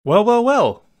Well, well,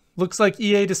 well. Looks like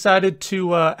EA decided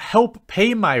to help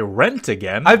pay my rent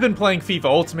again. I've been playing FIFA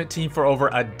Ultimate Team for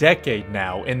over a decade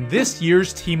now, and this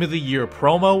year's Team of the Year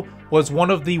promo was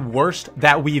one of the worst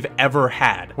that we've ever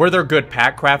had. Were there good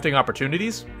pack crafting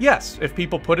opportunities? Yes, if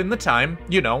people put in the time,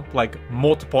 you know, like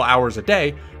multiple hours a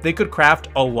day, they could craft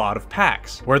a lot of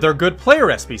packs. Were there good player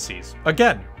SBCs?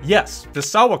 Again, yes. The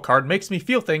Sawa card makes me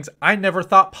feel things I never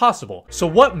thought possible. So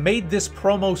what made this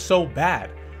promo so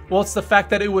bad? Well, it's the fact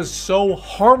that it was so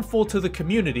harmful to the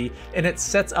community and it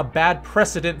sets a bad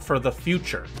precedent for the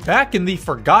future. Back in the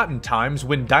forgotten times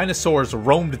when dinosaurs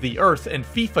roamed the earth and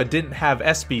FIFA didn't have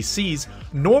SBCs,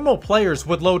 normal players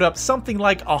would load up something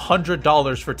like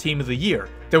 $100 for Team of the Year.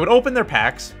 They would open their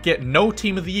packs, get no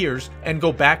Team of the Years, and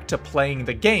go back to playing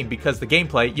the game because the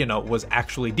gameplay, you know, was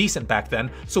actually decent back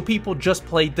then, so people just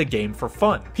played the game for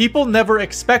fun. People never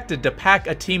expected to pack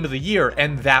a Team of the Year,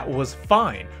 and that was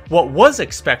fine. What was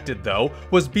expected, though,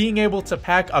 was being able to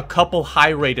pack a couple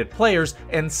high-rated players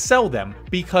and sell them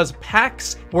because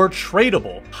packs were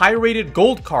tradable. High-rated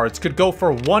gold cards could go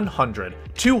for 100,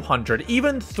 200,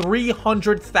 even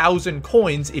 300,000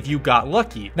 coins if you got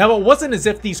lucky. Now, it wasn't as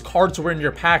if these cards were in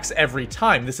your packs every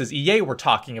time. This is EA we're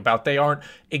talking about. They aren't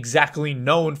exactly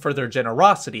known for their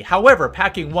generosity. However,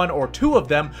 packing one or two of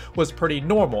them was pretty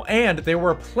normal, and there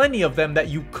were plenty of them that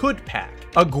you could pack.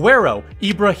 Aguero,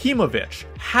 Ibrahimovic,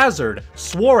 Hazard,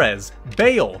 Suarez,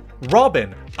 Bale,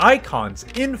 Robin, Icons,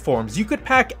 Informs. You could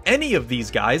pack any of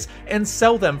these guys and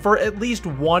sell them for at least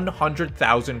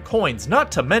 100,000 coins.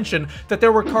 Not to mention that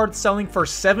there were cards selling for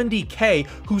 70k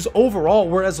whose overall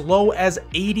were as low as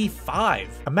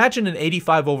 85. Imagine an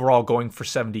 85 overall going for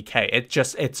 70k.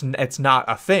 It's not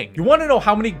a thing. You want to know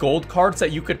how many gold cards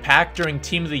that you could pack during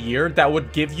Team of the Year that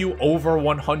would give you over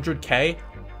 100k?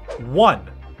 One.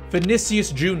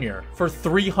 Vinicius Jr. for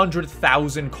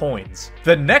 300,000 coins.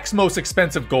 The next most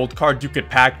expensive gold card you could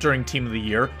pack during Team of the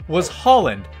Year was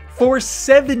Haaland for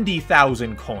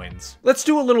 70,000 coins. Let's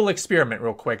do a little experiment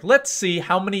real quick. Let's see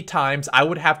how many times I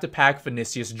would have to pack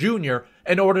Vinicius Jr.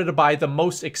 in order to buy the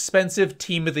most expensive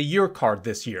Team of the Year card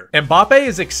this year. Mbappe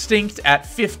is extinct at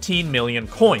 15 million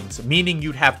coins, meaning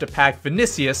you'd have to pack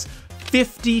Vinicius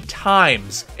 50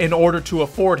 times in order to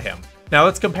afford him. Now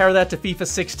let's compare that to FIFA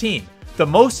 16. The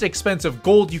most expensive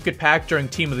gold you could pack during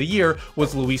Team of the Year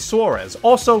was Luis Suarez,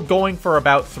 also going for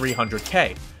about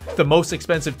 300k. The most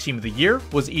expensive Team of the Year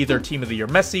was either Team of the Year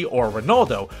Messi or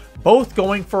Ronaldo, both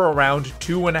going for around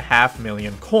 2.5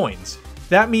 million coins.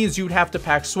 That means you'd have to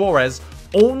pack Suarez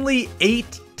only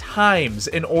 8 times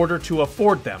in order to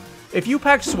afford them. If you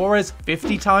pack Suarez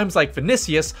 50 times like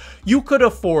Vinicius, you could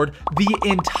afford the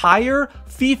entire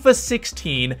FIFA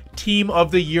 16 Team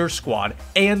of the Year squad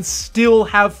and still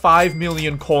have 5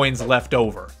 million coins left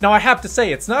over. Now I have to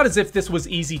say, it's not as if this was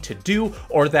easy to do,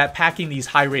 or that packing these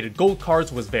high-rated gold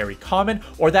cards was very common,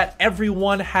 or that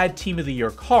everyone had Team of the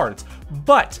Year cards,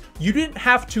 but you didn't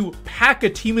have to pack a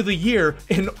Team of the Year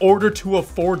in order to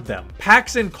afford them.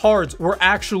 Packs and cards were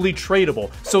actually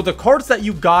tradable, so the cards that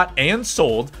you got and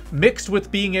sold, mixed with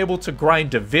being able to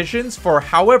grind divisions for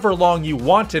however long you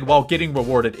wanted while getting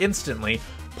rewarded instantly,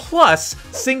 plus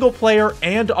single player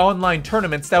and online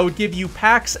tournaments that would give you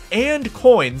packs and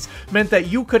coins, meant that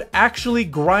you could actually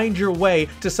grind your way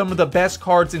to some of the best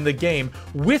cards in the game,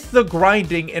 with the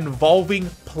grinding involving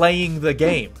playing the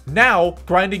game. Now,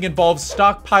 grinding involves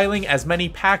stockpiling as many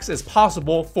packs as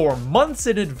possible for months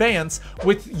in advance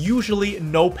with usually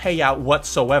no payout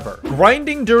whatsoever.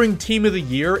 Grinding during Team of the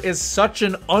Year is such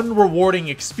an unrewarding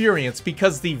experience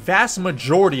because the vast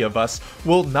majority of us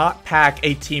will not pack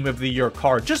a Team of the Year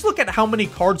card. Just look at how many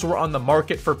cards were on the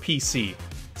market for PC.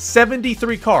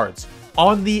 73 cards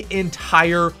on the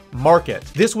entire market.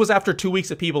 This was after 2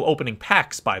 weeks of people opening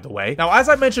packs, by the way. Now, as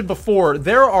I mentioned before,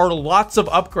 there are lots of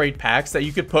upgrade packs that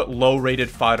you could put low-rated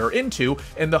fodder into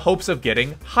in the hopes of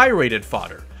getting high-rated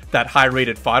fodder. That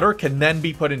high-rated fodder can then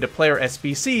be put into player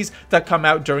SBCs that come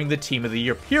out during the Team of the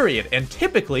Year period, and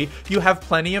typically you have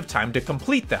plenty of time to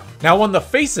complete them. Now, on the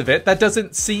face of it, that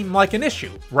doesn't seem like an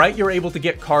issue, right? You're able to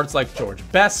get cards like George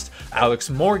Best, Alex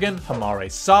Morgan, Hamare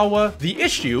Sawa. The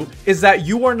issue is that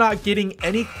you are not getting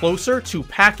any closer to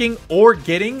packing or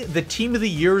getting the Team of the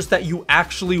Years that you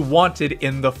actually wanted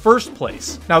in the first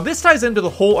place. Now, this ties into the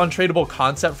whole untradeable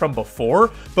concept from before,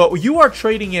 but you are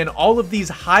trading in all of these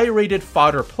high-rated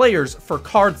fodder players players for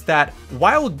cards that,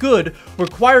 while good,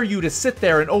 require you to sit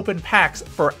there and open packs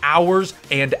for hours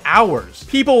and hours.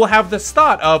 People will have this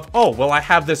thought of, oh, well, I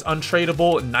have this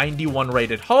untradeable 91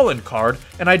 rated Holland card,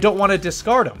 and I don't want to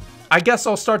discard them. I guess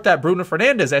I'll start that Bruno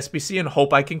Fernandes SBC and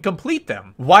hope I can complete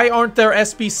them. Why aren't there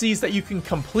SBCs that you can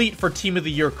complete for Team of the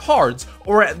Year cards,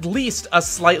 or at least a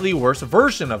slightly worse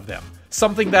version of them?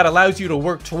 Something that allows you to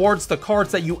work towards the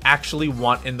cards that you actually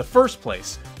want in the first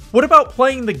place. What about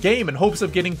playing the game in hopes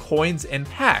of getting coins and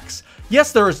packs?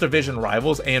 Yes, there is Division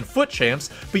Rivals and Foot Champs,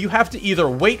 but you have to either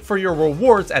wait for your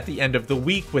rewards at the end of the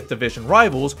week with Division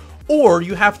Rivals, or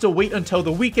you have to wait until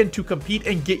the weekend to compete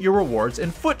and get your rewards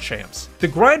in Foot Champs. The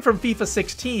grind from FIFA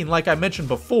 16, like I mentioned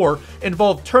before,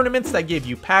 involved tournaments that gave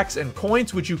you packs and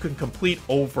coins which you can complete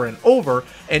over and over,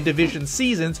 and Division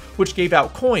Seasons which gave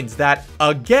out coins that,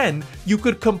 again, you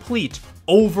could complete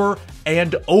over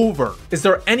and over. Is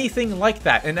there anything like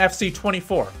that in FC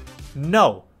 24?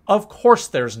 No. Of course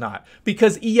there's not,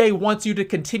 because EA wants you to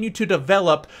continue to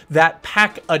develop that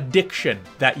pack addiction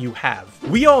that you have.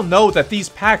 We all know that these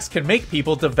packs can make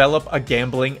people develop a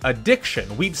gambling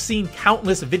addiction. We've seen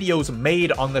countless videos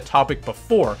made on the topic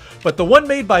before, but the one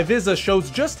made by Visa shows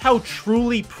just how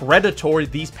truly predatory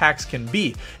these packs can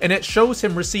be, and it shows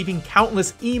him receiving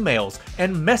countless emails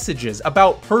and messages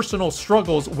about personal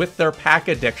struggles with their pack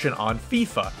addiction on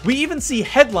FIFA. We even see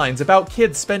headlines about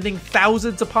kids spending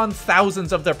thousands upon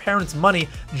thousands of their parents' money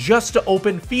just to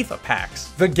open FIFA packs.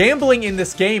 The gambling in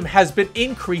this game has been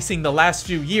increasing the last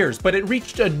few years, but it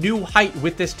reached a new height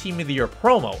with this Team of the Year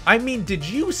promo. I mean, did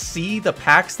you see the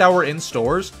packs that were in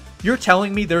stores? You're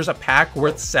telling me there's a pack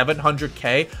worth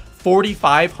 700k,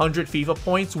 4,500 FIFA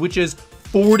points, which is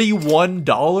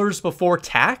 $41 before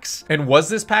tax? And was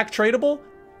this pack tradable?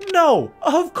 No,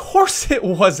 of course it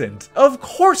wasn't. Of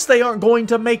course they aren't going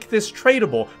to make this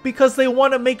tradable, because they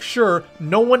want to make sure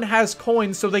no one has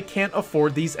coins so they can't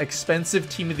afford these expensive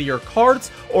Team of the Year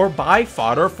cards or buy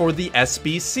fodder for the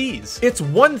SBCs. It's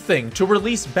one thing to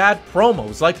release bad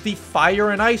promos like the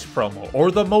Fire and Ice promo or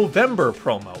the Movember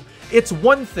promo. It's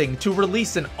one thing to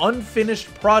release an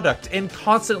unfinished product and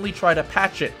constantly try to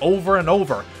patch it over and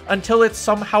over until it's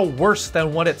somehow worse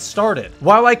than when it started.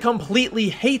 While I completely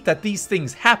hate that these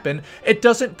things happen, it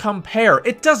doesn't compare,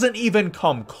 it doesn't even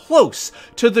come close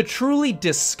to the truly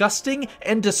disgusting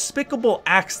and despicable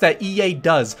acts that EA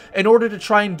does in order to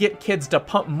try and get kids to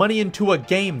pump money into a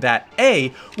game that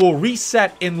A, will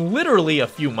reset in literally a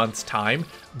few months' time,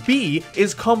 B,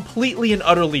 is completely and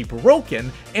utterly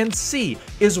broken, and C,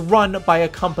 is run by a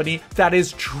company that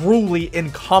is truly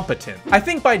incompetent. I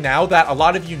think by now that a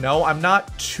lot of you know I'm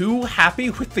not too happy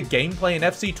with the gameplay in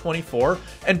FC 24,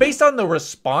 and based on the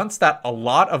response that a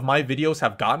lot of my videos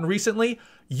have gotten recently,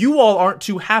 you all aren't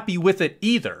too happy with it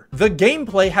either. The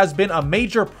gameplay has been a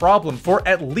major problem for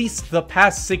at least the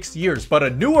past 6 years, but a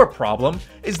newer problem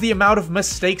is the amount of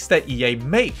mistakes that EA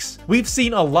makes. We've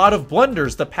seen a lot of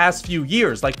blunders the past few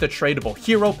years, like the tradable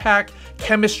hero pack,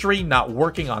 chemistry not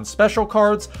working on special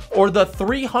cards, or the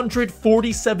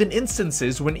 347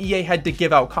 instances when EA had to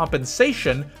give out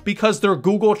compensation because their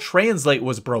Google Translate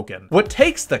was broken. What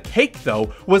takes the cake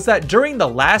though was that during the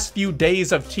last few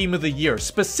days of Team of the Year,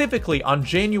 specifically on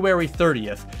January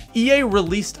 30th, EA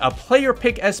released a player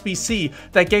pick SBC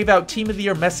that gave out Team of the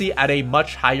Year Messi at a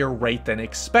much higher rate than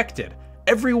expected.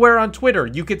 Everywhere on Twitter,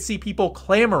 you could see people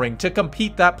clamoring to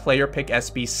compete that player pick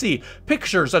SBC.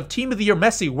 Pictures of Team of the Year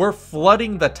Messi were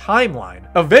flooding the timeline.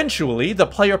 Eventually, the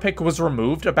player pick was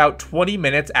removed about 20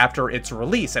 minutes after its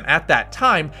release, and at that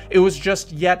time, it was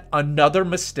just yet another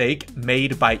mistake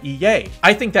made by EA.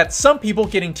 I think that some people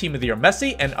getting Team of the Year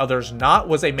Messi and others not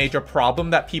was a major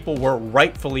problem that people were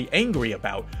rightfully angry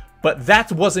about. But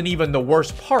that wasn't even the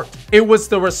worst part. It was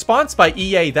the response by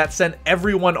EA that sent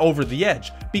everyone over the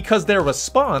edge, because their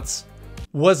response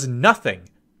was nothing.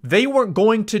 They weren't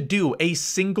going to do a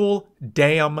single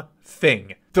damn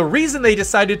thing. The reason they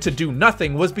decided to do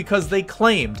nothing was because they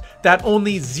claimed that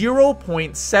only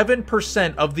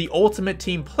 0.7% of the Ultimate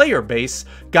Team player base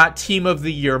got Team of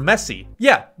the Year Messi.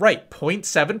 Yeah, right,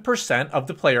 0.7% of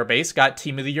the player base got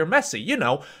Team of the Year Messi. You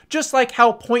know, just like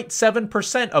how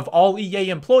 0.7% of all EA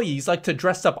employees like to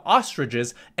dress up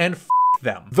ostriches and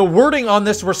them. The wording on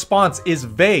this response is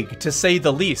vague, to say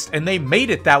the least, and they made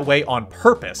it that way on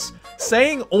purpose.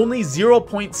 Saying only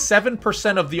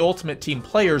 0.7% of the Ultimate Team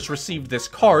players received this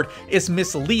card is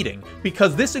misleading,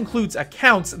 because this includes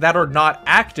accounts that are not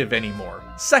active anymore.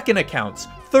 Second accounts,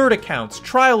 third accounts,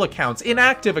 trial accounts,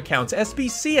 inactive accounts,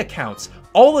 SBC accounts.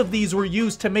 All of these were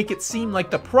used to make it seem like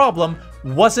the problem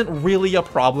wasn't really a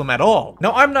problem at all.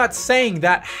 Now, I'm not saying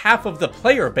that half of the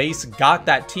player base got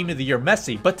that Team of the Year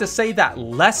messy, but to say that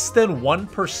less than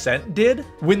 1% did,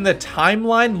 when the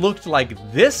timeline looked like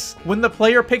this, when the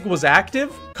player pick was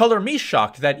active, color me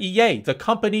shocked that EA, the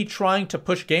company trying to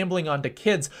push gambling onto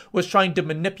kids, was trying to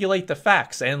manipulate the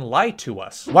facts and lie to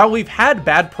us. While we've had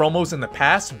bad promos in the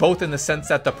past, both in the sense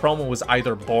that the promo was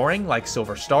either boring, like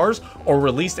Silver Stars, or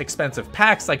released expensive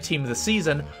packs like Team of the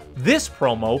Season, this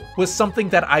promo was something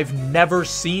that I've never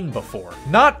seen before.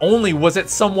 Not only was it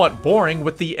somewhat boring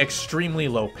with the extremely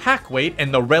low pack weight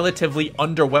and the relatively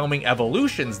underwhelming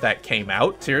evolutions that came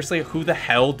out, seriously, who the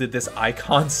hell did this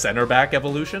Icon center back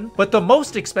evolution? But the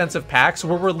most expensive packs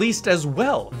were released as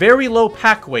well. Very low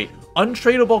pack weight,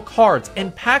 untradeable cards,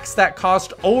 and packs that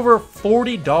cost over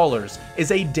 $40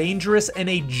 is a dangerous and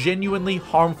a genuinely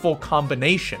harmful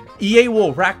combination. EA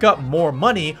will rack up more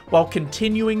money while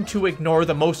continuing to ignore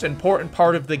the most important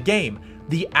part of the game,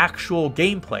 the actual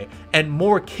gameplay, and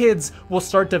more kids will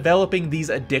start developing these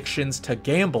addictions to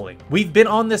gambling. We've been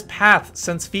on this path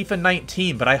since FIFA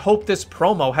 19, but I hope this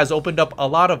promo has opened up a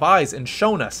lot of eyes and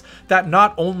shown us that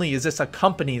not only is this a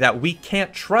company that we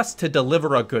can't trust to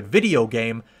deliver a good video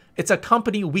game, it's a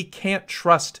company we can't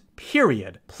trust,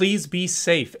 period. Please be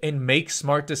safe and make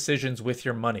smart decisions with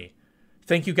your money.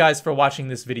 Thank you guys for watching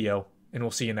this video, and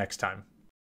we'll see you next time.